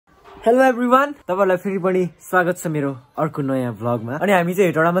Hello everyone, तपाईहरुलाई फेरि पनि स्वागत छ मेरो अर्को नयाँ भ्लगमा। अनि हामी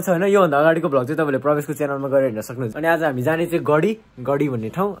चाहिँ हेटौडामा छ हैन। यो भन्दा अगाडिको भ्लग चाहिँ तपाईले प्रवेशको च्यानलमा गएर हेर्न सक्नुहुन्छ। अनि आज हामी जाने चाहिँ गडी भन्ने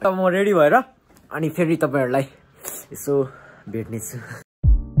ठाउँ। अब म रेडी भएर अनि फेरि तपाईहरुलाई यसो भेट्ने छु।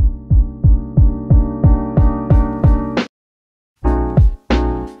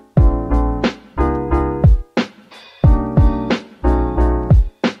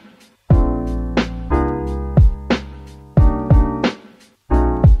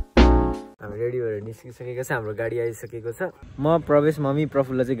 रेडी भएर निस्किसकेको छ, हाम्रो गाडी आइसकेको छ। म प्रवेश, मम्मी,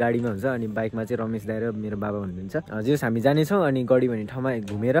 प्रफुल्ल चाहिँ गाडीमा हुन्छ अनि बाइकमा चाहिँ रमेश दाइ र मेरो बाबा हुनुहुन्छ। जस हामी जानेछौँ अनि गडी भन्ने ठाउँमा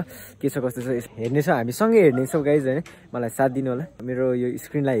घुमेर के छ कस्तो छ हेर्नेछौँ, हामी सँगै हेर्नेछौँ गाइज हैन। मलाई साथ दिनु होला, मेरो यो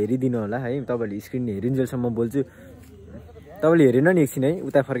स्क्रिनलाई हेरिदिनु होला है। तपाईले स्क्रिन हेरिन्जेलसम्म म बोल्छु। तपाईले हेरेन नि एकछिन है,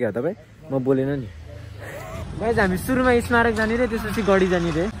 उता फर्क्यो तपाईँ, म बोलेन नि। गाइज हामी सुरुमा स्मारक जाने रे, त्यसपछि गडी जाने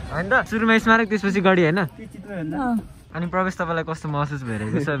रे हैन त। सुरुमा स्मारक त्यसपछि गडी हैन। अनि प्रवेश तपाईलाई कस्तो महसुस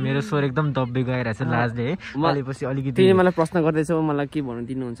भइरहेको छ? मेरो स्वर एकदम दब्बे गइरहेछ लाजले है। अलिपछि अलिकति तिमीले मलाई प्रश्न गर्दैछौ, मलाई के भन्नु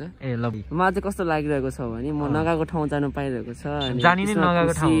दिनुहुन्छ? ए ल, मलाई चाहिँ कस्तो लागिरहेको छ भने म नगाएको ठाउँ जानु पाइरहेको छ। जानी नै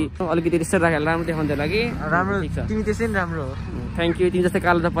नगाएको ठाउँ अलिकति त्यसै राखेर राम्रो देखाउँदै लागि राम्रो तिमी त्यसै नि राम्रो हो। Thank you. तिमी जस्तै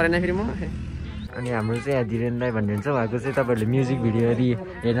कालो त परेन फेरि म। अनि हाम्रो चाहिँ यहाँ धीरेन राई भन्ने हुन्छ, उहाँको चाहिँ तपाईँहरूले म्युजिक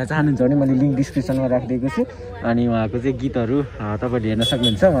भिडियोहरू हेर्न चाहनुहुन्छ भने मैले लिङ्क डिस्क्रिप्सनमा राखिदिएको छु। अनि उहाँको चाहिँ गीतहरू तपाईँहरूले हेर्न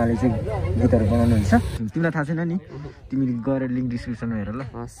सक्नुहुन्छ। उहाँले चाहिँ गीतहरू बनाउनुहुन्छ। तिमीलाई थाहा छैन नि, तिमी गएर लिङ्क डिस्क्रिप्सनमा हेर ल।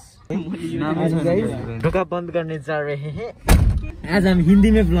 ढोका बन्द करने जा रहे हैं। आज हम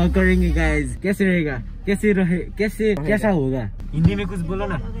हिंदी में ब्लॉग करेंगे गाइज। कैसे रहेगा, कैसा होगा? हिंदी में कुछ बोलो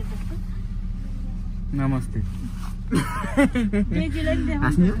ना। नमस्ते।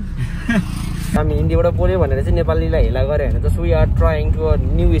 हामी हिन्दीबाट बोल्यो भनेर चाहिँ नेपालीलाई हेला गरे होइन। Just we are trying to a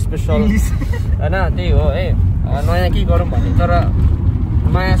new special होइन, त्यही हो है। नयाँ के गरौँ भन्ने, तर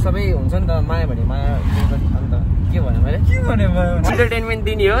माया सबै हुन्छ नि त। माया भने माया अन्त के भने मैले इन्टरटेनमेन्ट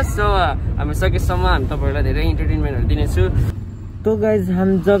दिने हो। सो हामी सकेसम्म हामी तपाईँहरूलाई धेरै इन्टरटेनमेन्टहरू दिनेछु। तो गाइज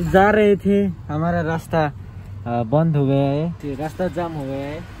हम जब जा रहे थे हमारा रास्ता बंद हो गया है, रास्ता जाम हो गया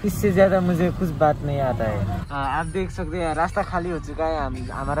है। इससे ज्यादा मुझे कुछ बात नहीं आता है। आप देख सकते हैं रास्ता खाली हो चुका है,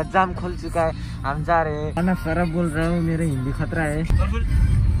 हमारा जाम खुल चुका है। हम जा रहे हैं। खाना खराब बोल रहा हूँ, मेरा हिंदी खतरा है।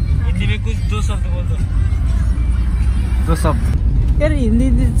 हिंदी में कुछ दो शब्द बोल दो। दो शब्द यार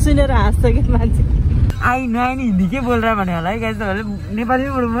हिंदी सुनेर हाँस्छ के मान्छे। आई नयाँ नि हिंदी के बोल रहा भने होला है गाइस। तपाईँले नेपाली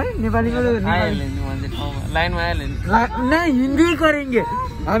में बोलूँ है, नेपाली में लाइनमा आइहाल्यो नि। नहीं, हिंदी करेंगे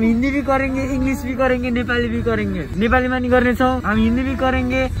हम, हिंदी भी करेंगे, इंग्लिश भी करेंगे, नेपाली भी करेंगे। नेपाली में नहीं करने छौं, हम हिंदी भी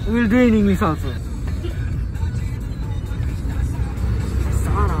करेंगे, will do in English also.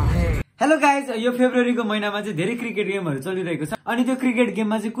 Hello guys, यो फेब्रुअरीको महिनामा चाहिँ धेरै क्रिकेट गेमहरू चलिरहेको छ। अनि त्यो क्रिकेट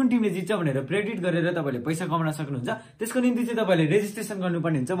गेममा चाहिँ कुन टिमले जित्छ भनेर प्रेडिक्ट गरेर तपाईँले पैसा कमाउन सक्नुहुन्छ। त्यसको निम्ति चाहिँ तपाईँले रेजिस्ट्रेसन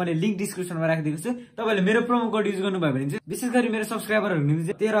गर्नुपर्ने हुन्छ। मैले लिङ्क डिस्क्रिप्सनमा राखिदिएको छु। तपाईँले मेरो प्रोमो कोड युज गर्नुभयो भने चाहिँ विशेष गरी मेरो सब्सक्राइबरहरूको निम्ति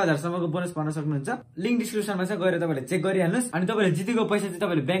चाहिँ 13,000 सम्मको बोनस पाउन सक्नुहुन्छ। लिङ्क डिस्क्रिप्सनमा चाहिँ गएर तपाईँले चेक गरिहाल्नुहोस्। अनि तपाईँले जितेको पैसा चाहिँ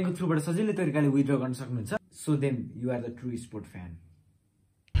तपाईँले ब्याङ्कको थ्रुबाट सजिलै तरिकाले विथड्र गर्न सक्नुहुन्छ। So then you are the true sport fan.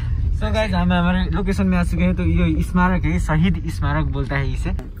 तो गाइस हम हमारे लोकेशन में आ चुके हैं। तो ये स्मारक है, शहीद स्मारक बोलता है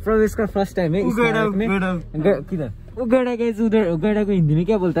इसे। प्रवेश का फर्स्ट टाइम है स्मारक में। किधर उगड़ा गाइस, उधर उगड़ा को हिंदी में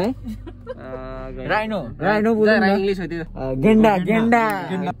क्या बोलता है? राइनो, राइनो बोलता है इंग्लिश होती है। गेंडा,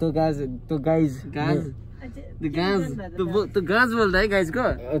 गेंडा। तो गाइस तो गाज बोलता है गाइस को।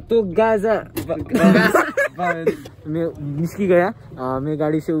 तो गाज मैं निस्की गया, मैं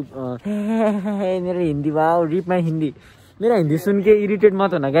गाड़ी से मेरा Hindi, wow reap my Hindi. मेरा हिंदी सुन के इरिटेट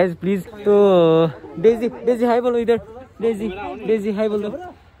मत होना गाइज प्लीज। तो डेजी हाई बोलो इधर। डेजी हाई बोल दो।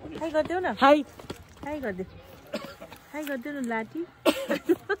 हाई गरिदेऊ न। हाई गरिदेऊ न लाठी।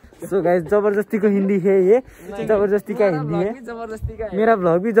 सो गाइज जबरदस्ती को हिंदी है ये, जबरदस्ती का हिंदी है। मेरा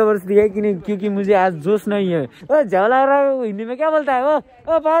ब्लॉग भी जबरदस्ती है क्योंकि मुझे आज जोश नहीं है। ओ झवला रहा है, हिंदी में क्या बोलता है वो?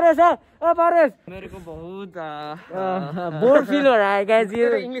 ओ पारस, ओ पारस। मेरे को बहुत बोर फील हो रहा है गाइज।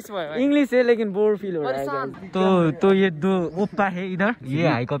 ये इंग्लिश है लेकिन बोर फील हो रहा है गाइज। तो ये दो ओप्पा है इधर, ये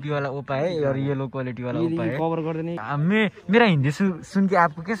हाई कॉपी वाला ओप्पा है और ये लो क्वालिटी वाला ओप्पा है। कवर कर देने। मेरा हिंदी सुन के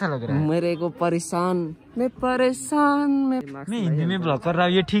आपको कैसा लग रहा है? मेरे को परेशान मैं हिंदी में ब्लॉग कर रहा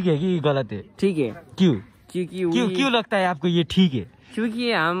हूँ, ये ठीक है कि गलत है? ठीक है। क्यों लगता है आपको ये ठीक है?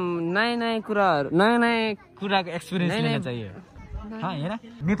 क्योंकि हम नए कुरा का एक्सपिरियंस लेना चाहिए। हाँ हेर,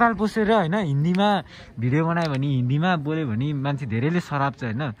 नेपाल बसेर होइन हिन्दीमा भिडियो बनायो भने, हिन्दीमा बोल्यो भने मान्छे धेरैले सराप्छ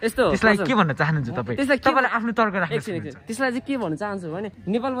होइन। त्यसलाई के भन्न चाहनुहुन्छ तपाईँ? तपाईँले आफ्नो तर्क राख्नुहोस्। त्यसलाई चाहिँ के भन्न चाहन्छु भने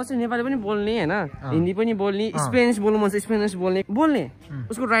नेपाल बसेर नेपाली पनि बोल्ने होइन, हिन्दी पनि बोल्ने, स्पेनिस बोल्नु मन छ स्पेनिस बोल्ने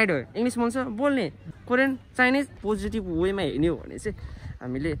उसको राइट हो। इङ्ग्लिस मन छ बोल्ने, कोरियन, चाइनिज पोजिटिभ वेमा हेर्ने हो भने चाहिँ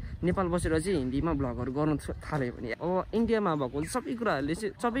हामीले नेपाल बसेर चाहिँ हिन्दीमा भ्लगहरू गर्नु थाल्यो भने अब इन्डियामा भएको सबै कुराहरूले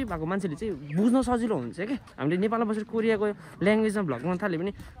चाहिँ सबै भएको मान्छेले चाहिँ बुझ्न सजिलो हुन्छ क्या हामीले नेपालमा बसेर कोरियाको ल्याङ्ग्वेजमा भ्लग गर्न थाल्यो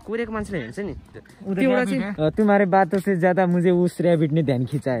भने कोरियाको मान्छेले हेर्छ नि त्योबाट चाहिँ तुम्हारे बातों से ज्यादा मुझे उस रैबिट ने ध्यान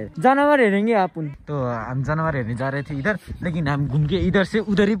खिंचा है जानवर हेरेंगे अपन तो हम जानवर हेरने जा रहे थे इधर लेकिन हम घूम के इधर से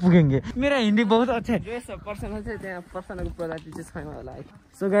उधर ही पुगेंगे मेरा हिंदी बहुत अच्छा है पर्सन चाहिँ त्यहाँ पर्सनको प्रजाति चाहिँ छैन होला है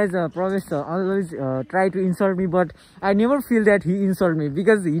So guys, Pravesh always try to insult me, but I never feel that he insult me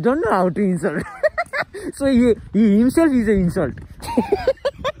because he don't know how to insult. So he himself is an insult.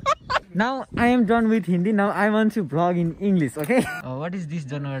 Now I am done with Hindi. Now I want to vlog in English. Okay. What is this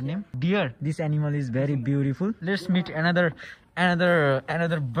januar name? Deer. This animal is very beautiful. Let's meet another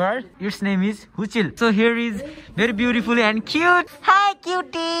bird. Its name is Huchil. So here is very beautiful and cute. Hi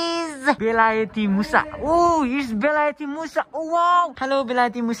cuties. Belaiti Musa. Oh, it's Belaiti Musa. Oh wow. Hello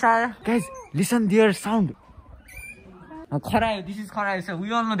Belaiti Musa. Guys, listen their sound. Kharayo. This is Kharayo. So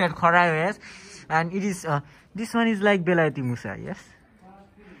we all know that Kharayo is, and it is this one is like Belaiti Musa. Yes.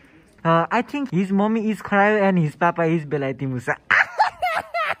 I think his mommy is Kharayo and his papa is Belaiti Musa.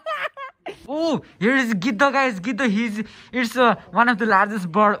 Oh, here is Gidda, guys. Gidda, it's one of the largest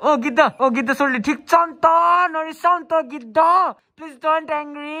bird. Oh, Gidda, sorry. Thik chanta, nori santa, Gidda. Please don't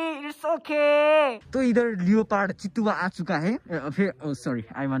angry. It's okay. So, either leopard, chituwa aa chuka hai. Oh, sorry.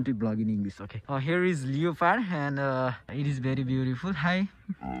 I want to vlog in English. Okay. Here is leopard, and it is very beautiful. Hi.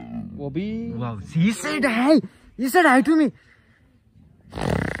 Bobby. Wow. He said hi. He said hi to me.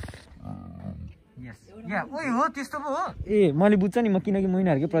 Yeah, oi ho त्यस्तो पो हो ए मैले बुझ्छ नि म किनकि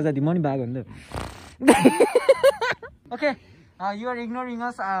मैनाहरुको प्रजाति म नि भाग भन्दै Okay, you are ignoring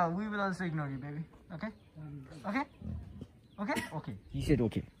us, we will also ignore you, baby. Okay. He said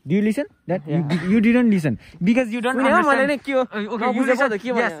okay. Do you listen? That you didn't listen because you don't understand. Okay, you listen.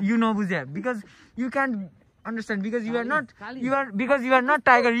 Yes, you know बुझ्या because you can't understand because you are not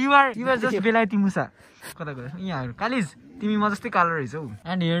tiger. You are just Belaiti Musa. कता गयो यहाँ कालिज तिमी म जस्तै कालो रहेछौ.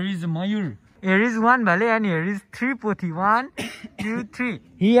 And here is Mayur. Here is one Bale and here is 3 Pothi. 1, 2, 3.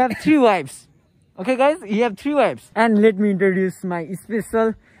 He have 3 wives. Okay guys, he have 3 wives. And let me introduce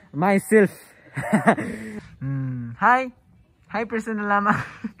myself. Hi Prasanna Lama.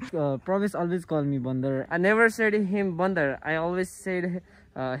 Pravesh always call me Bandar. I never said him Bandar. I always said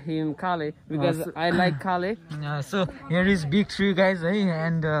him Kale because I like Kale. So here is big tree guys,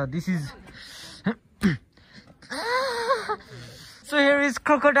 and this is So here is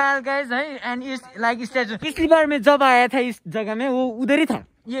crocodile guys, and it's like statue. पिछली बार मैं जब आया था इस जगह में वो उधर ही था.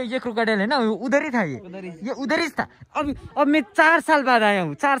 ये crocodile है ना, वो उधर ही था. ये उधर ही था. अब मैं 4 साल बाद आया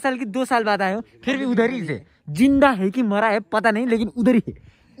हूँ. 4 साल की 2 साल बाद आया हूँ. फिर भी उधर ही है. जिंदा है कि मरा है पता नहीं, लेकिन उधर ही है.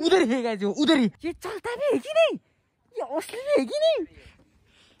 उधर ही गाइस, वो उधर ही. ये चलता भी है कि नहीं? ये असली है कि नहीं?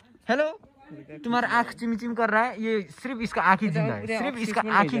 हेलो, तुम्हारा आँख चिमचिम कर रहा है. ये सिर्फ इसका आँख ही जिंदा है. सिर्फ इसका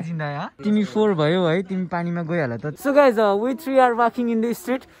आँख ही जिंदा है. तिमी 4 भयो है, तिमी पानीमा गइहाल त. So guys, we 3 are walking in the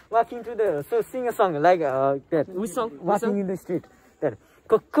street, walking to the, so sing a song like that. Which song? Walking in the street. That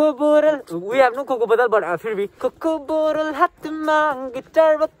Coco Boral. We have no Coco Boral, but फिर भी Coco Boral हातमा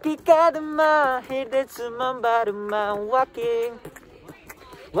guitar बक्की काँधमा हिँड्दैछु म बाटोमा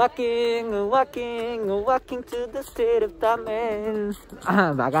walking to the state of Tamen.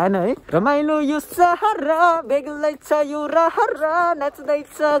 भागाएन है. रमाइलो यो सहरा बेग्लै छ यो Rahra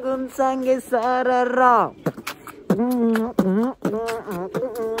नाच्दैछ घुमसँगै सररा.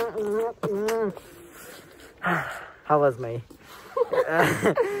 How was my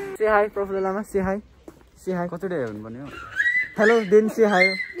say hi Prophet Lama, say hi. कतिवटा हेर्नु पर्ने हो. Hello, then say hi.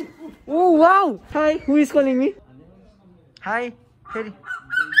 Oh wow, hi, who is calling me? Hi, Terry.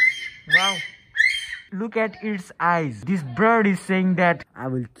 Wow, look at its eyes. This bird is saying that I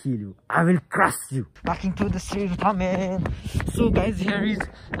will kill you, I will crush you. Walking to the street, man. So guys, here is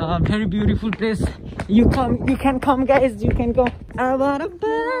a very beautiful place. You can come guys, you can come. I want a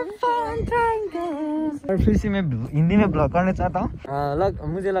bird fun time. और फिर से मैं हिंदी में blog करना चाहता हूँ.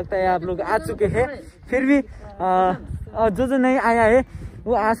 मुझे लगता है आप लोग आ चुके हैं. फिर भी जो नहीं आया है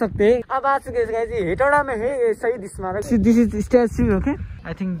वो आ सकते हैं. अब आ चुके हैं गाइस. ये हेटौडा में है ये शहीद स्मारक. This is statue, okay?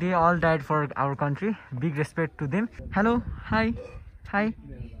 I think they all died for our country. Big respect to them. Hello, hi.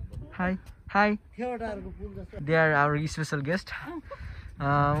 They are our special guest.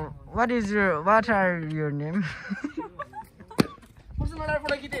 What are your name?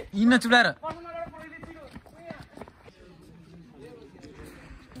 Inna chudara.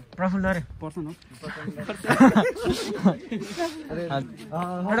 Prafulla person हो.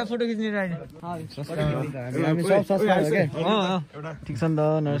 एउटा photo खिच्ने ride. हामी सब subscribe हो के. ठिक छ नि त.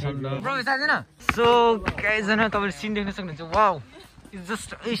 नर्सन प्रवेश आएन. सो गाइस जन तपाईले सिन देख्न सक्नुहुन्छ. वाउ, इट्स जस्ट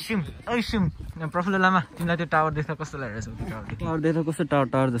ऐसिम प्रफुल्ल लामा तिमीलाई त्यो टावर देख्दा कस्तो लागिरहेछ टावर देख्दा कस्तो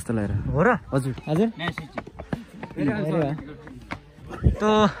टावर जस्तो लागिरहेको हो र हजुर तो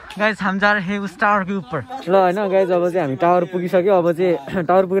गाइज हम जा रहे हैं उस टावर के ऊपर ल हैन गाइज अब चाहिँ हामी टावर पुगिसक्यो अब चाहिँ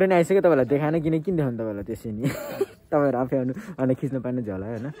टावर पुगेर नि आइसक्यो तपाईलाई देखाएन किन देखाउनु तपाईलाई त्यसै नि तपाईहरु आफै अनि खिच्न पाइनु झ्याला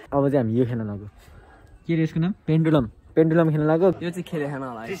हैन अब चाहिँ हामी यो खेल्न लाग्यो के रे यसको नाम पेन्डुलम खेल्न लाग्यो यो चाहिँ खेले हैन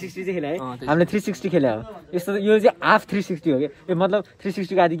होला 360 चाहिँ खेले है हामीले 360 खेले हो यस्तो यो चाहिँ हाफ 360 हो के यो मतलब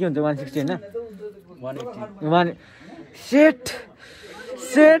 360 को आधी के हुन्छ 160 हैन 180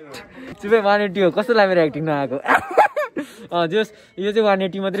 सेट चुपे 180 हो कस्तो लाग्यो मेरो एक्टिङ नआएको जस यो चाहिँ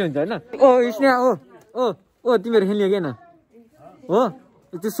 180 मात्रै हुन्छ हैन ओ इसने ओ तिमीहरु खेल्यो के न हो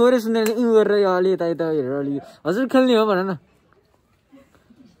त्यो सोरे सुन्दैन इउ गरेर अलि यता हेरेर अलि हजुर खेल्ने हो भन न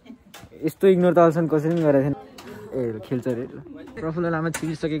यस्तो इग्नोर त अल्सन कसैले पनि गरेको थिएन ए खेल्छ रे प्रफुल्ल लामा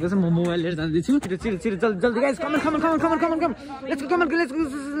छिरिसकेको छ म मोबाइल लिएर जाँदैछु छिर जल्दी गाइस कमन लेट्स गो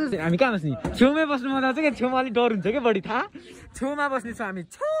हामी कहाँ बस्ने छेउमै बस्नु मजा आउँछ के छेउमा अलि डर हुन्छ के बढी थाहा छेउमा बस्ने छौँ हामी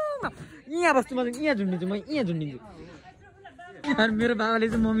छेउमा यहाँ बस्नु मजा यहाँ झुन्डिन्छु म यहाँ झुन्डिन्छु अनि मेरो बाबाले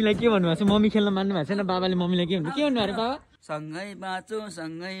चाहिँ मम्मीलाई के भन्नुभएको छ मम्मी खेल्न मान्नु भएको छैन बाबाले मम्मीलाई के भन्नु के भन्नु अरे बाबा सँगै बाँचौँ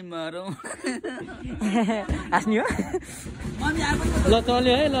सँगै मरौँ हाँस्ने हो ल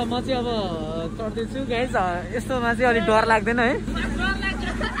चल्यो है ल म चाहिँ अब चढ्दैछु गाइस यस्तोमा चाहिँ अलिक डर लाग्दैन है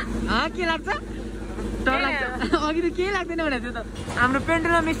के लाग्छ डर लाग्छ अघि त केही लाग्दैन भनेको थियो त हाम्रो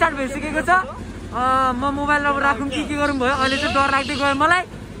पेन्डुलम स्टार्ट भइसकेको छ म मोबाइल अब राखौँ के गरौँ भयो अहिले चाहिँ डर लाग्दै गयो मलाई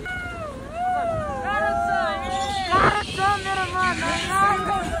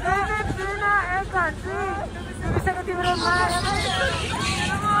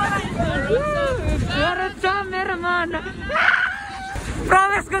मेरो मन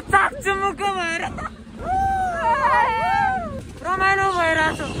प्रवेशको चाक चुमुको भएर रमाइलो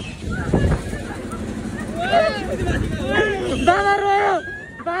भइरहेछ बाबा रोयो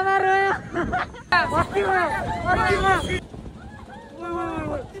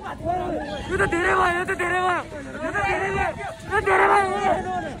यो त धेरै भयो यो त धेरै भयो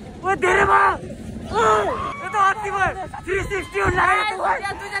यो त अति भयो 360 हुन लाग्यो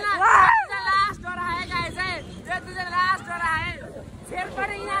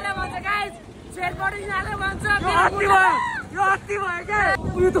यो अति भयो क्या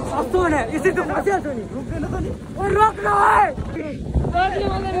उयो त खस्दो भने यसरी त फसिहाल्छ नि रोक्न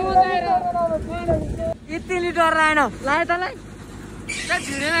यति नि डर लागेन लाग्यो तँलाई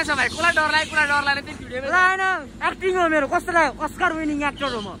भिडियोमै छ भाइ कसलाई डर लाग्यो त्यो भिडियोमै लागेन एक्टिङ हो मेरो कस्तो लाग्यो अस्कार विनिङ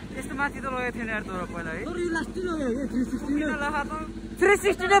एक्टर हो म यस्तो माथि त लगेको थिएन यार तर पहिला है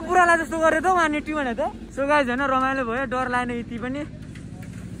 360 नै पुरा लाग्यो जस्तो गरे त 180 भने त सो गाइज हैन रमाइलो भयो डर लागेन यति पनि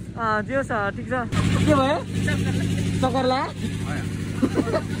जे छ ठिक छ के भयो चक्कर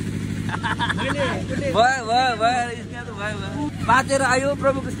बाँचेर आयो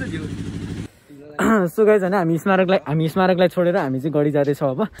प्रभु कस्तो थियो सो गाइज हैन हामी स्मारकलाई छोडेर हामी चाहिँ गडी जाँदैछौँ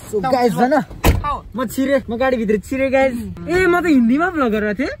अब सो गाइज हैन म गाडीभित्र छिरे गाइज ए म त हिन्दीमा भ्लग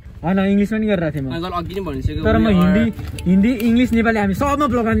गरेर थिएँ होइन इङ्ग्लिसमा नि गरेर थिएँ तर म हिन्दी इङ्ग्लिस नेपाली हामी सबमा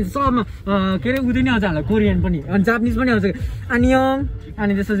भ्लग हाल्छ सबमा के अरे उदै नै आउँछ हामीलाई कोरियन पनि अनि जापानिज पनि आउँछ आनियोङ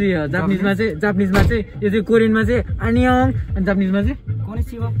अनि त्यसपछि जापानिजमा चाहिँ यो चाहिँ कोरियनमा चाहिँ आनियोङ अनि जापानिजमा चाहिँ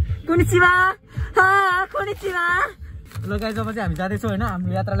कोनिचिवा ल गाइस अब चाहिँ हामी जाँदैछौँ होइन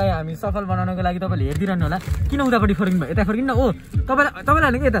हाम्रो यात्रालाई हामी सफल बनाउनको लागि तपाईँले हेरिदिरहनु होला किन उतापट्टि फर्किनु भयो यता फर्किनु न ओ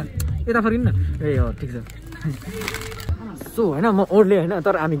तपाईँलाई होइन यता फर्किनु न ए हो ठिक छ सो होइन म ओर्ले होइन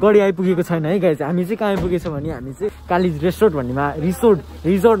तर हामी गडी आइपुगेको छैन है गाइस हामी चाहिँ कहाँ आइपुगेछौँ भने हामी चाहिँ कालिज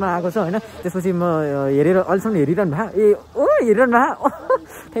रिजोर्टमा आएको छ होइन त्यसपछि म हेरेर अहिलेसम्म हेरिरहनु भए हेरिरहनु भए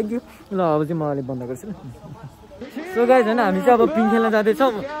थ्याङ्क यू ल अब चाहिँ म अलिक बन्द गर्छु सो गाइज होइन हामी चाहिँ अब पिङ खेल्न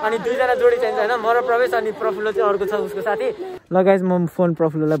जाँदैछौँ अनि दुईजना जोडी चाहिन्छ होइन म र प्रवेश अनि प्रफुल्ल चाहिँ अर्को छ उसको साथी ल गाइज म फोन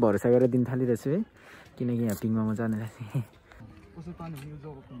प्रफुल्ललाई भरोसा गरेर दिन थालिरहेछु है किनकि यहाँ पिङमा म जाने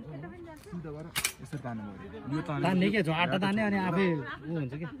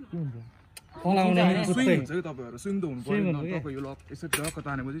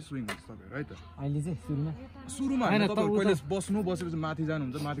बसेपछि माथि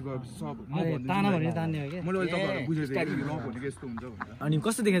जानुहुन्छ माथि गएपछि सब अनि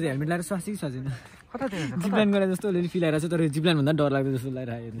कस्तो देखाएको हेलमेट लगाएर स्वास्थ्य छैन कता जिप्लाइन गरेर जस्तो अलिअलि फिल आइरहेको छ तर जिप्लाइन भन्दा डर लाग्दो जस्तो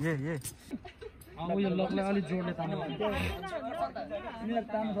लागिरहेको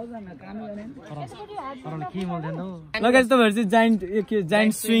लगाइज तपाईँहरू चाहिँ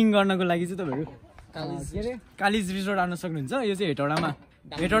जाइन्ट स्विङ गर्नको लागि चाहिँ तपाईँहरू कालिज रिजोर्ट आउन सक्नुहुन्छ यो चाहिँ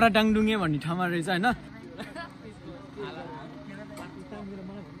हेटौडा डाङडुङ्गे भन्ने ठाउँमा रहेछ होइन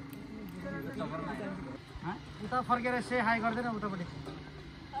उता फर्केर से हाई गर्दैन उतापट्टि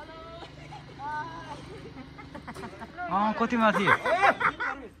कति माथि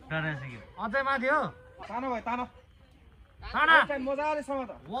अझै माथि हो तानो भाइ तानो ताना मजाले समात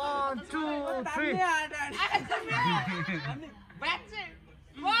 1 2 3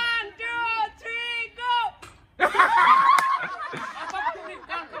 1 2 3 go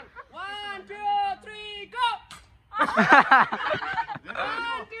 1 2 3 go 1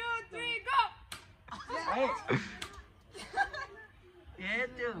 2 3 go ए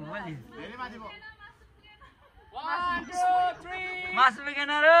त्यो भोलि 1 2 3 मासु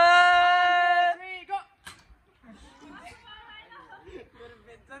बिगेन र 3 go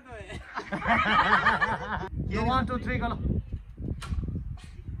 1 2 3 गलो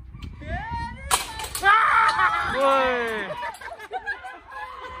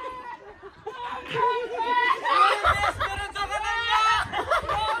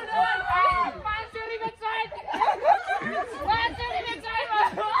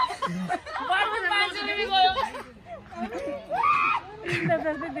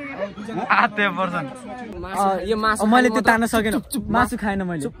मैले त्यो तान्न सकेन मासु खाएन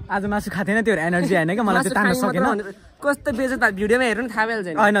मैले आज मासु खाथेन त्यो एनर्जी आएन क्या मलाई त्यो तान्न सकेन कस्तो बेच त भिडियोमा हेर्नु थाहा भइहाल्छ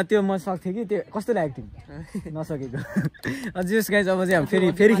होइन त्यो म सक्थेँ कि त्यो कस्तो लाग्यो नसकेको जस गाइज अब चाहिँ हामी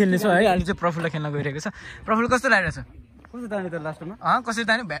फेरि खेल्नेछौँ है अहिले चाहिँ प्रफुल्ल खेल्न गइरहेको छ प्रफुल्ल कस्तो लागिरहेछ कस्तो तान्यो त लास्टमा कसरी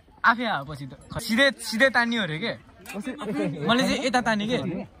तान्यो आफै आयो पछि त सिधै तान्यो अरे के मैले चाहिँ यता तान्यो कि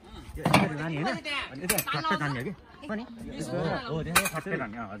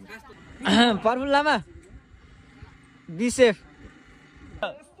प्रफुल्लमा बी सेफ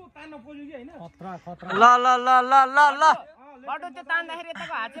ल ल ल ल ल ल बाटो त्यो तान्दाखेरि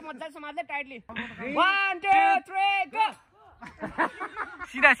यताको हात चाहिँ मजाले समात्दै टाइटली 1 2 3 go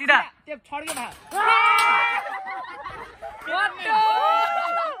सिधा सिधा त्यो छड्के भा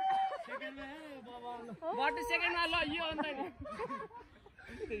बाटो सेकेन्डमा ल यो अन्त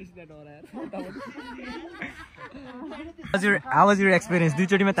How was your experience?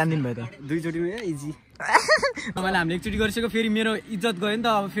 दुईचोटीमा तान्दिनु भयो त दुईचोटीमा इजी मैले हामीले एकचोटि गरिसक्यो फेरि मेरो इज्जत गयो नि त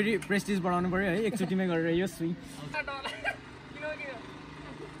अब फेरि प्रेस्टिज बढाउनु पर्यो है एकचोटिमै गरेर यो सुई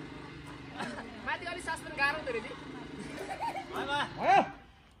माथि अलि सस्पेन्ड गाह्रो हुँदो रहेछ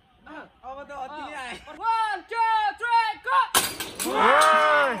अब त अति नै आयो 1 2 3 go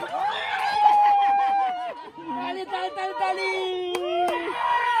ताली ताली ताली ताली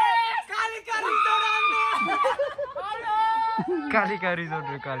काली काली जोड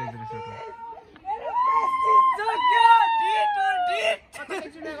रे काली जोड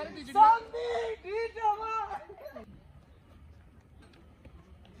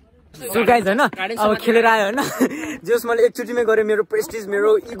सो गाइज हैन अब खेलेर आयो हैन जस मैले एकचोटिमै गरे मेरो प्रेस्टिज मेरो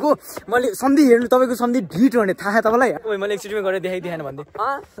इगो मैले सन्धि हेर्नु तपाईको सन्धि ढिट भने थाहा छ तपाईलाई ओइ मैले एकचोटिमै गरे देखाइदिएन भन्दै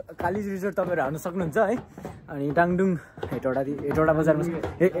कालीज रिजोर्ट तपाईहरु हाल्न सक्नुहुन्छ है अनि डाङडुङ हेटौडा बजारमा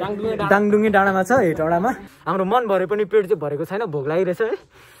डाङडुङे डाँडामा छ हेटौडामा हाम्रो मन भरे पनि पेट चाहिँ भरेको छैन भोक लागिरहेछ है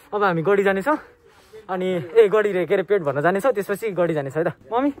अब हामी गडी जानेछौँ अनि गडी रे के रे पेट भर्न जानेछौँ त्यसपछि गडी जानेछ है त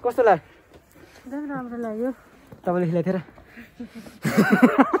मम्मी कस्तो लाग्यो एकदम राम्रो लाग्यो तपाईले खिलाइथेर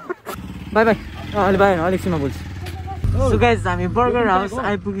बाई बाई अहिले बाई अलिकछिनमा बोल्छु सो गाइज हामी बर्गर हाउस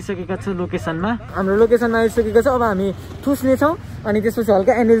आइपुगिसकेका छौँ लोकेसनमा हाम्रो लोकेसनमा आइसकेको छ अब हामी ठुस्नेछौँ अनि त्यसपछि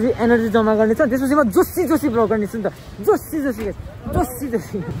हल्का एनर्जी जम्मा गर्नेछौँ त्यसपछि म जोसी ब्लग गर्नेछु नि त जोसी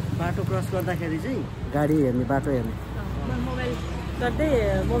बाटो क्रस गर्दाखेरि चाहिँ गाडी हेर्ने बाटो हेर्ने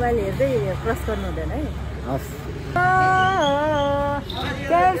मोबाइल हेर्दै क्रस गर्नु हुँदैन है हस्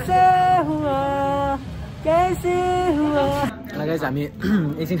गाइज हामी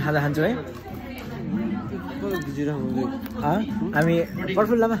एकछिन खाजा खान्छौँ है हामी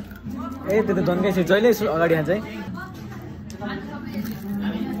प्रफुल्लमा त्यो त धन्कै छ जहिले अगाडि खान्छ है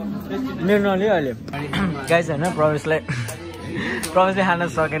मेरो नलियो अहिले गाइज होइन प्रवेशले खान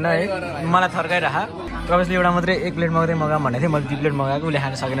सकेन है मलाई थर्काइरह प्रवेशले एउटा मात्रै 1 प्लेट मात्रै मगाऊँ भनेको थिएँ मैले 2 प्लेट मगाएको उसले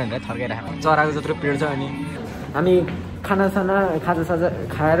खान सकेन भनेर थर्काइरह चराको जत्रो पेट छ अनि हामी खाजासाजा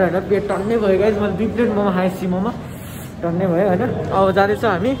खाएर होइन पेट टन्नै भयो गाइज मैले 2 प्लेट मोमो खाएँ मोमो टन्नै भयो होइन अब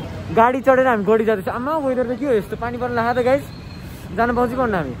जाँदैछौँ हामी गाडी चढेर हामी गडी जाँदैछौँ आमा वेदर त के हो यस्तो पानी पर्न लाग्यो त गाइज जान पाउँछ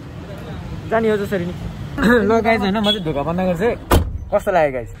पाउनु हामी जाने हो जसरी नि ल गाइज होइन म चाहिँ ढोका बन्द गर्छु है कस्तो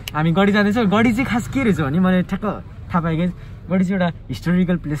लाग्यो गाइज हामी गडी जाँदैछौँ गडी चाहिँ खास के रहेछ भने मैले ठ्याक्क थाहा पाएँ गाइज गडी चाहिँ एउटा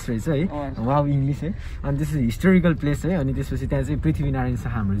हिस्टोरिकल प्लेस रहेछ है वाउ इङ्ग्लिस है अनि त्यसपछि हिस्टोरिकल प्लेस है अनि त्यसपछि त्यहाँ चाहिँ पृथ्वीनारायण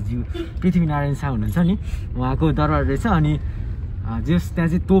शाह हाम्रो जिउ पृथ्वीनारायण शाह हुनुहुन्छ नि उहाँको दरबार रहेछ अनि जस त्यहाँ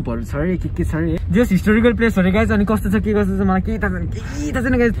चाहिँ तोपहरू छ अरे के छ अरे जस हिस्टोरिकल प्लेस हो अरे गाइज अनि कस्तो छ के कस्तो छ मलाई केही थाहा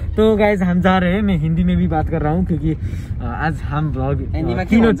छैन गाइज तो गाइज हम जा रहे हैं मैं हिंदी में भी बात कर रहा हूँ क्योंकि आज हम ब्लॉग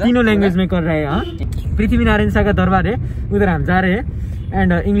तीनों लैंग्वेज में कर रहे हैं पृथ्वीनारायण शाहका दरबार है उधर हम जा रहे हैं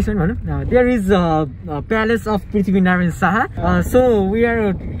एंड इंग्लिश में भनौँ there is palace of Prithvinarayan Shah so we are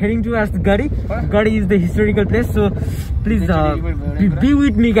heading towards गडी गडी is the historical place so please be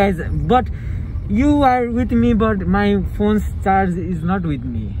with me guys but you are with me but my phone's charge is not with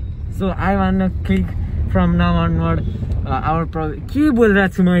me so I wanna click from now onward our के बोलिरहेको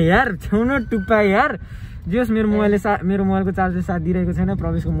छु म यार छेउन टुप्पा यार जस मेरो मोबाइलको चार्जले साथ दिइरहेको छैन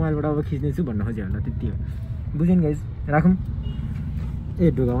प्रवेशको मोबाइलबाट अब खिच्दैछु भन्न खोजेँ होला त्यति हो बुझ्यो नि गाइज राखौँ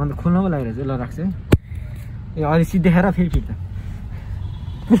ए ढोका अन्त खोल्न पो लागिरहेछ ल राख्छ है ए अलि सिद्धाएर फेरि फिर्ता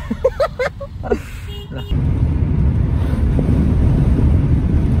ल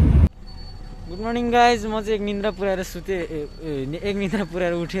गुड मर्निङ गाइज म चाहिँ एक निन्द्रा पुऱ्याएर सुतेँ एक निन्द्रा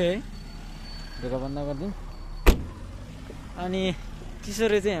पुऱ्याएर उठेँ है ढोका बन्द गरिदिउँ अनि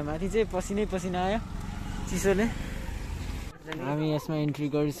चिसोले चाहिँ यहाँ माथि चाहिँ पसिना आयो चिसोले हामी यसमा इन्ट्री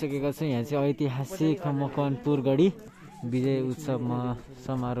गरिसकेका छौँ यहाँ चाहिँ ऐतिहासिक मकवानपुर गढी विजय उत्सव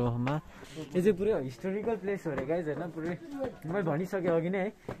समारोहमा यो चाहिँ पुरै हिस्टोरिकल प्लेस हो रे गाइज होइन पुरै मैले भनिसकेँ अघि नै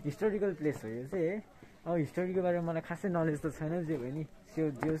है हिस्टोरिकल प्लेस हो यो चाहिँ है अब हिस्टोरीको बारेमा मलाई खासै नलेज त छैन जे भयो नि त्यो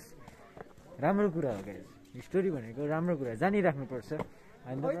जोस् राम्रो कुरा हो गाइज हिस्टोरी भनेको राम्रो कुरा जानिराख्नुपर्छ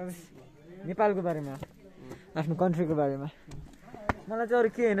होइन नेपालको बारेमा आफ्नो कन्ट्रीको बारेमा मलाई चाहिँ अरू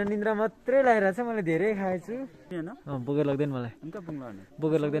के होइन निन्द्रा मात्रै लगाइरहेको छ मैले धेरै खाएछु बोकेर लाग्दैन मलाई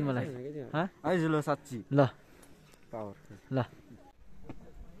बोकेर लाग्दैन मलाई आइज ल साँच्ची ल पावर ल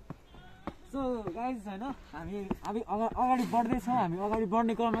सो गाइज होइन हामी अगाडि बढ्दैछौँ हामी अगाडि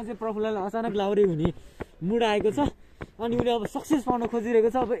बढ्ने क्रममा चाहिँ प्रफुल्ललाई अचानक लाउरे हुने मुड आएको छ अनि उसले अब सक्सेस पाउन खोजिरहेको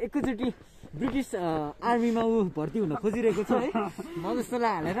छ अब एकैचोटि ब्रिटिस आर्मीमा ऊ भर्ती हुन खोजिरहेको छ है म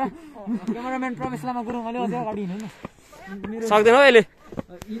जस्तोलाई हालेर क्यामेराम्यान प्रवेश लामा गुरुङ अलि अझै अगाडि हिँड्नु न सक्दैन हो अहिले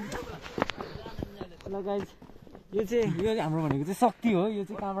ल गाइज यो चाहिँ हाम्रो भनेको चाहिँ शक्ति हो यो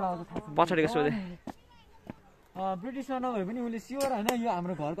चाहिँ कहाँबाट आउँछ थाहा छैन पछाडिको सोधे ब्रिटिसमा नभए पनि उसले स्योर होइन यो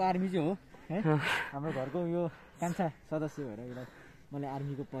हाम्रो घरको आर्मी चाहिँ हो है हाम्रो घरको यो कान्छा सदस्य भएर यसलाई मैले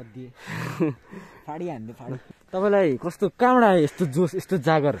आर्मीको पद दिएँ फाडी हान्दै फाडी तपाईँलाई कस्तो कहाँबाट आयो यस्तो जोस यस्तो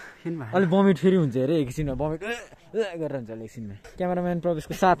जागर अलिक बमिट फेरि हुन्छ अरे एकछिनमा बमिट गरेर हुन्छ अलिक एकछिनमा क्यामेराम्यान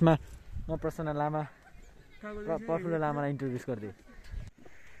प्रवेशको साथमा म प्रसन्न लामा प्रफुल्ल लामालाई इन्ट्रोड्युस गरिदिएँ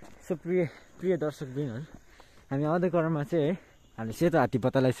सो प्रिय दर्शकवृन्दहरू हामी आउँदै क्रममा चाहिँ है हामीले सेतो हात्ती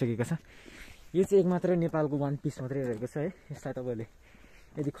पत्ता लगाइसकेको छ यो चाहिँ एक मात्रै नेपालको वान पिस मात्रै रहेको छ है यसलाई तपाईँले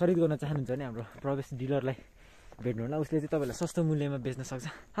यदि खरिद गर्न चाहनुहुन्छ भने हाम्रो प्रवेश डिलरलाई भेट्नु होला उसले चाहिँ तपाईँलाई सस्तो मूल्यमा बेच्न सक्छ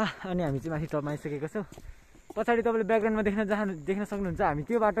अनि हामी चाहिँ माथि टपमा आइसकेको छौँ पछाडि तपाईँले ब्याकग्राउन्डमा देख्न सक्नुहुन्छ हामी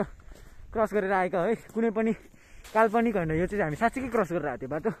त्यो बाटो क्रस गरेर आएका है कुनै पनि काल्पनिक होइन यो चाहिँ हामी साँच्चीकै क्रस गरेर आएको त्यो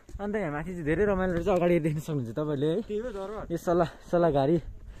बाटो अन्त यहाँ माथि चाहिँ धेरै रमाइलो रहेछ अगाडि देख्न सक्नुहुन्छ तपाईँले है यो सल्लाहघारी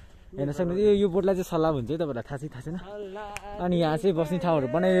हेर्न सक्नुहुन्छ यो बोटलाई चाहिँ सल्लाह भन्छ है तपाईँलाई थाहा छैन अनि यहाँ चाहिँ बस्ने ठाउँहरू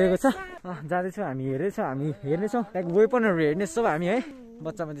बनाइरहेको छ जाँदैछौँ हामी हेर्नेछौँ लाइक वेपनहरू हेर्नेछौँ हामी है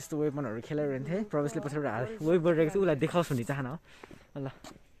बच्चामा त्यस्तो वेपनहरू खेलाइरहेको थिएँ प्रवेशले पछाडि वेभ गरिरहेको छ उसलाई देखाओस् हुने चाहना हो ल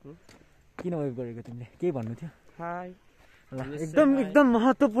किन वेभ गरेको तिमीले केही भन्नु थियो ल एकदम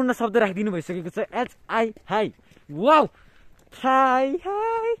महत्त्वपूर्ण शब्द राखिदिनु भइसकेको छ HI high wow high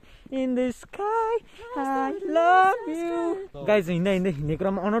high in the sky I love you guys हिँड्ने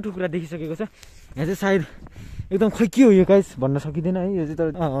क्रममा अनौठो कुरा देखिसकेको छ यहाँ चाहिँ सायद एकदम खोइ के हो यो गाइज भन्न सकिँदैन है यो चाहिँ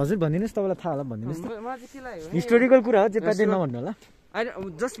तर हजुर भनिदिनुहोस् तपाईँलाई थाहा होला भनिदिनुहोस् हिस्टोरिकल कुरा हो जे पाइँदैन नभन्नु होला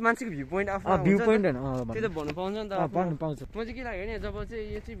जस्ट मान्छेको भ्यू पोइन्ट भ्यू पोइन्ट होइन त्यो त भन्नु पाउँछ नि त पाउँछ म चाहिँ के लाग्यो भने जब चाहिँ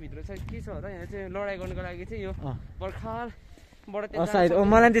यो चाहिँ भित्र चाहिँ के छ होला यहाँ चाहिँ लडाइँ गर्नुको लागि चाहिँ यो पर्खालबाट सायद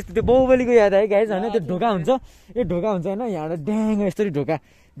मलाई त्यस्तो त्यो बाहुबलीको याद आयो गाइज होइन त्यो ढोका हुन्छ होइन यहाँबाट ड्याङ यस्तरी ढोका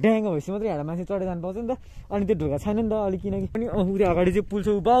ड्याङ भएपछि मात्रै यहाँबाट मान्छे चढेर जानु पाउँछ नि त अनि त्यो ढोका छैन नि त अलिक किनकि पनि उयो अगाडि चाहिँ पुल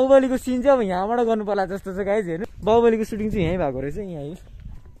छ बाहुबलीको सिन चाहिँ अब यहाँबाट गर्नु पर्ला जस्तो छ गाइज हेर्नु बाहुबलीको सुटिङ चाहिँ यहीँ भएको रहेछ यहीँ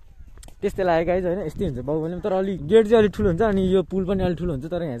त्यस्तै लाग्यो गाइज होइन यस्तै हुन्छ बाहुबलीमा तर अलिक गेट चाहिँ अलिक ठुलो हुन्छ अनि यो पुल पनि अलिक ठुलो हुन्छ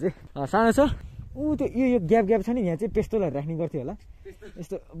तर यहाँ चाहिँ सानो छ त्यो यो ग्याप छ नि यहाँ चाहिँ पेस्तोलहरू राख्ने गर्थ्यो होला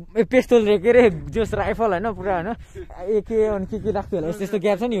यस्तो पेस्तोल के अरे जोस राइफल होइन पुरा होइन के अनि के राख्थ्यो होला यस्तो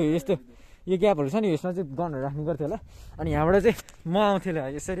ग्याप छ नि यस्तो यो ग्यापहरू छ नि यसमा चाहिँ गनहरू राख्ने गर्थ्यो होला अनि यहाँबाट चाहिँ म आउँथेँ होला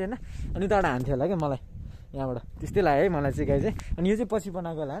यसरी होइन अनि उताबाट हान्थ्यो होला क्या मलाई यहाँबाट त्यस्तै लाग्यो है मलाई चाहिँ गाई चाहिँ अनि यो चाहिँ पछि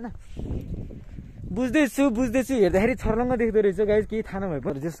बनाएको होला होइन बुझ्दैछु हेर्दाखेरि छर्लङ्ग देख्दो रहेछ गाइज केही थाहा नभए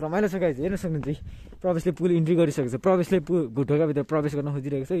पनि जस रमाइलो छ गाइज हेर्न सक्नुहुन्छ प्रवेशले पुल इन्ट्री गरिसकेको छ प्रवेशले ढोकाभित्र प्रवेश गर्न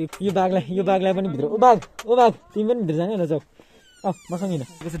खोजिरहेको छ यो बाघलाई पनि भित्र ओ बाघ तिमी पनि भित्र जाने होला जाऊ मसँग हिँड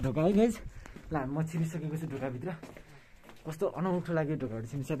यसो ढोका है गाइज ल म छिरिसकेको छु ढोकाभित्र कस्तो अनौठो लाग्यो ढोकाहरू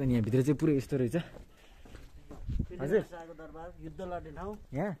छिरिन्छ अनि यहाँभित्र चाहिँ पुरै यस्तो रहेछ हजुर युद्ध लड्ने ठाउँ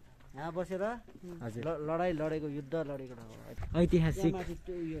यहाँ बसेर हजुर लडाइँ लडेको युद्ध लडेको ठाउँ ऐतिहासिक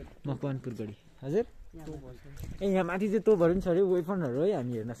मकवानपुर गढी हजुर ए यहाँ माथि चाहिँ तोपहरू पनि छ अरे वेपनहरू है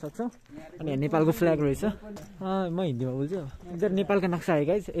हामी हेर्न सक्छौँ अनि यहाँ नेपालको फ्ल्याग रहेछ म हिन्दीमा बोल्छु इधर नेपालका नक्सा है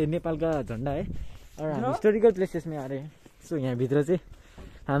गाइस ए नेपालका झन्डा है और हम हिस्टोरिकल प्लेसेस में आ रहे हैं सो यहाँभित्र चाहिँ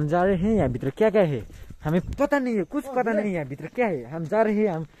हम जा रहे हैं यहाँभित्र क्या क्या है हमें पता नहीं है कुछ पता नहीं है यहाँभित्र क्या है हम जा रहे हैं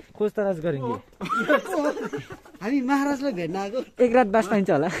हम खोज तलास गरेंगे हामी महाराजलाई भेट्न आएको एक रात बास पाइन्छ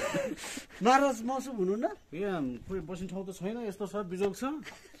होला महाराज मसु हुनु न खोइ बस्ने ठाउँ त छैन यस्तो छ बिजोग छ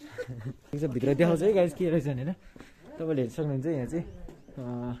भित्र देखाउँछ है गाइस के रहेछ भनेर तपाईँले हेर्न सक्नुहुन्छ यहाँ चाहिँ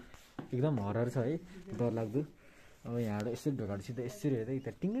एकदम हरर छ है डरलाग्दो अब यहाँबाट यसरी ढोकासित यसरी हेर्दै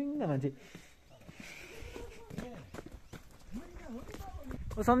त टिङ्गिङ मान्छे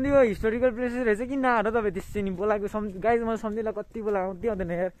सम्झि हो हिस्टोरिकल प्लेसेस रहेछ किन नआएर तपाईँ त्यसै नि बोलाएको गाइज मलाई सम्झिँदा कति बोलाएको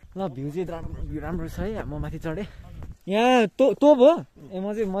आउँदैन यार ल भ्यू चाहिँ राम्रो छ है म माथि चढेँ यहाँ तोप हो ए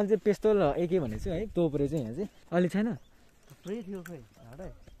म चाहिँ पेस्तोल एके भनेको छु है तोप रहेछ यहाँ चाहिँ अहिले छैन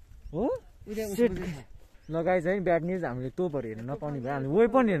हो ल गाइज है ब्याड न्युज हामीले तोपहरू हेर्न नपाउने भयो हामीले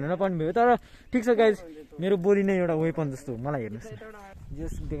वेपन हेर्न नपाउने भयो तर ठिक छ गाइज मेरो बोली नै एउटा वेपन जस्तो मलाई हेर्नुहोस्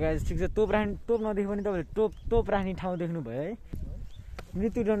जस गाइज ठिक छ तोप नदेख्यो भने तपाईँले तोप राख्ने ठाउँ देख्नु भयो है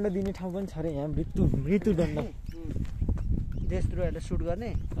मृत्युदण्ड दिने ठाउँ पनि छ अरे यहाँ मृत्युदण्ड देशद्रोहहरूलाई सुट गर्ने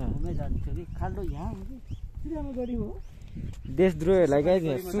घुमै जान्थ्यो कि खाल्डो यहाँ हो कि गरी हो देशद्रोहहरूलाई गाइज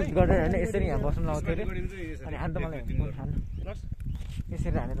सुट गरेर होइन यसरी यहाँ बस्नु लाउँथ्यो अरे अनि हान त मलाई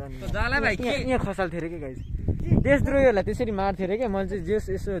यसरी हानेर यहाँ खसाल्थ्यो अरे कि गाइज देशद्रोहीहरूलाई त्यसरी मार्थ्यो अरे क्या मैले चाहिँ जेस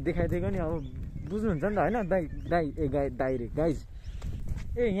यसो देखाइदिएको नि अब बुझ्नुहुन्छ नि त होइन दाइ रे गाइज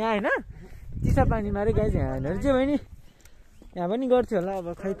ए यहाँ होइन चिसा पानीमा अरे गाइज यहाँ होइन जे भयो नि यहाँ पनि गर्थ्यो होला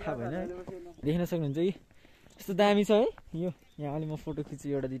अब खै थाहा भएन देख्न सक्नुहुन्छ कि यस्तो दामी छ है यो यहाँ अलि म फोटो खिच्छु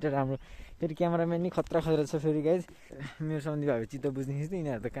एउटा दुइटा राम्रो फेरि क्यामेराम्यान नि खतरा छ फेरि गाइज मेरो सम्झि भए चित्त बुझ्ने खिच्ने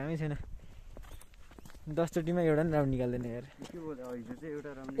यिनीहरू त कामै छैन 10 चोटिमा एउटा पनि राम्रो निकाल्दैन यार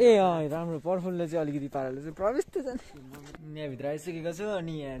ए राम्रो पर्फुलले चाहिँ अलिकति पाराले चाहिँ प्रवेश त जाने यहाँभित्र आइसकेको छु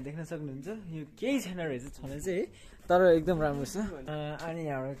अनि यहाँ देख्न सक्नुहुन्छ यो केही छैन रहेछ छन चाहिँ तर एकदम राम्रो छ अनि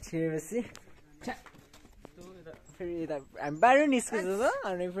यहाँबाट छिरेपछि फेरि यता हामी बाहिर निस्किन्छ त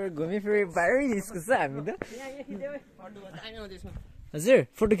अनि फेरि घुमी फेरि बाहिर निस्किन्छ हामी त हजुर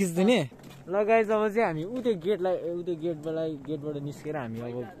फोटो खिच्दै नि लगाएछ अब चाहिँ हामी उतै गेटबाट निस्केर हामी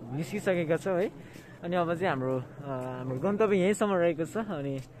अब निस्किसकेका छौँ है अनि अब चाहिँ हाम्रो गन्तव्य यहीँसम्म रहेको छ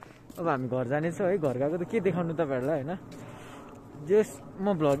अनि अब हामी घर जानेछौँ है घर गएको त के देखाउनु तपाईँहरूलाई होइन जस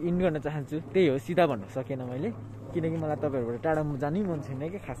म भ्लग इन गर्न चाहन्छु त्यही हो सिधा भन्न सकेन मैले किनकि मलाई तपाईँहरूबाट टाढा जानै मन छैन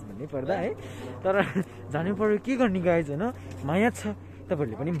कि खास भन्नै पर्दा है तर जानु पर्यो के गर्ने गाइज होइन माया छ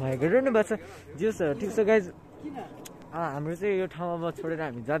तपाईँहरूले पनि माया गरिरहनु भएको छ जस ठिक छ गाइज हाम्रो चाहिँ यो ठाउँ अब छोडेर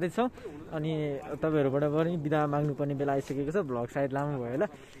हामी जाँदैछौँ अनि तपाईँहरूबाट पनि बिदा माग्नुपर्ने बेला आइसकेको छ भ्लग सायद लामो भयो होला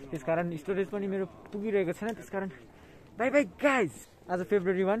त्यसकारण स्टोरेज पनि मेरो पुगिरहेको छैन त्यसकारण बाई बाई गाइज आज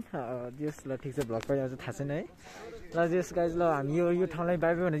February 1 जस ल ठिक छ भ्लग कहिले आउँछ थाहा छैन है ल जस गाइज ल हामी यो ठाउँलाई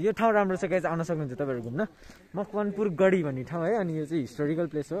बाई बाई भने यो ठाउँ राम्रो छ गाइज आउन सक्नुहुन्छ तपाईँहरू घुम्न मकवानपुर गढी भन्ने ठाउँ है अनि यो चाहिँ हिस्टोरिकल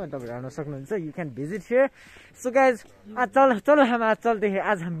प्लेस हो अनि तपाईँहरू आउन सक्नुहुन्छ you can visit here so guys चलो हम आज चलते हैं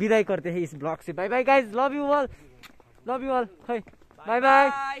आज हम विदाई करते हैं इस blog say bye bye guys love you all खै बाय बाय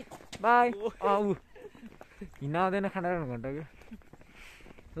बाय हिँड्न आउँदैन खाना घन्टा कि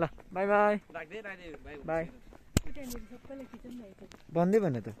ल बाय बाय बाय भन्दै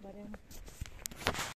भने त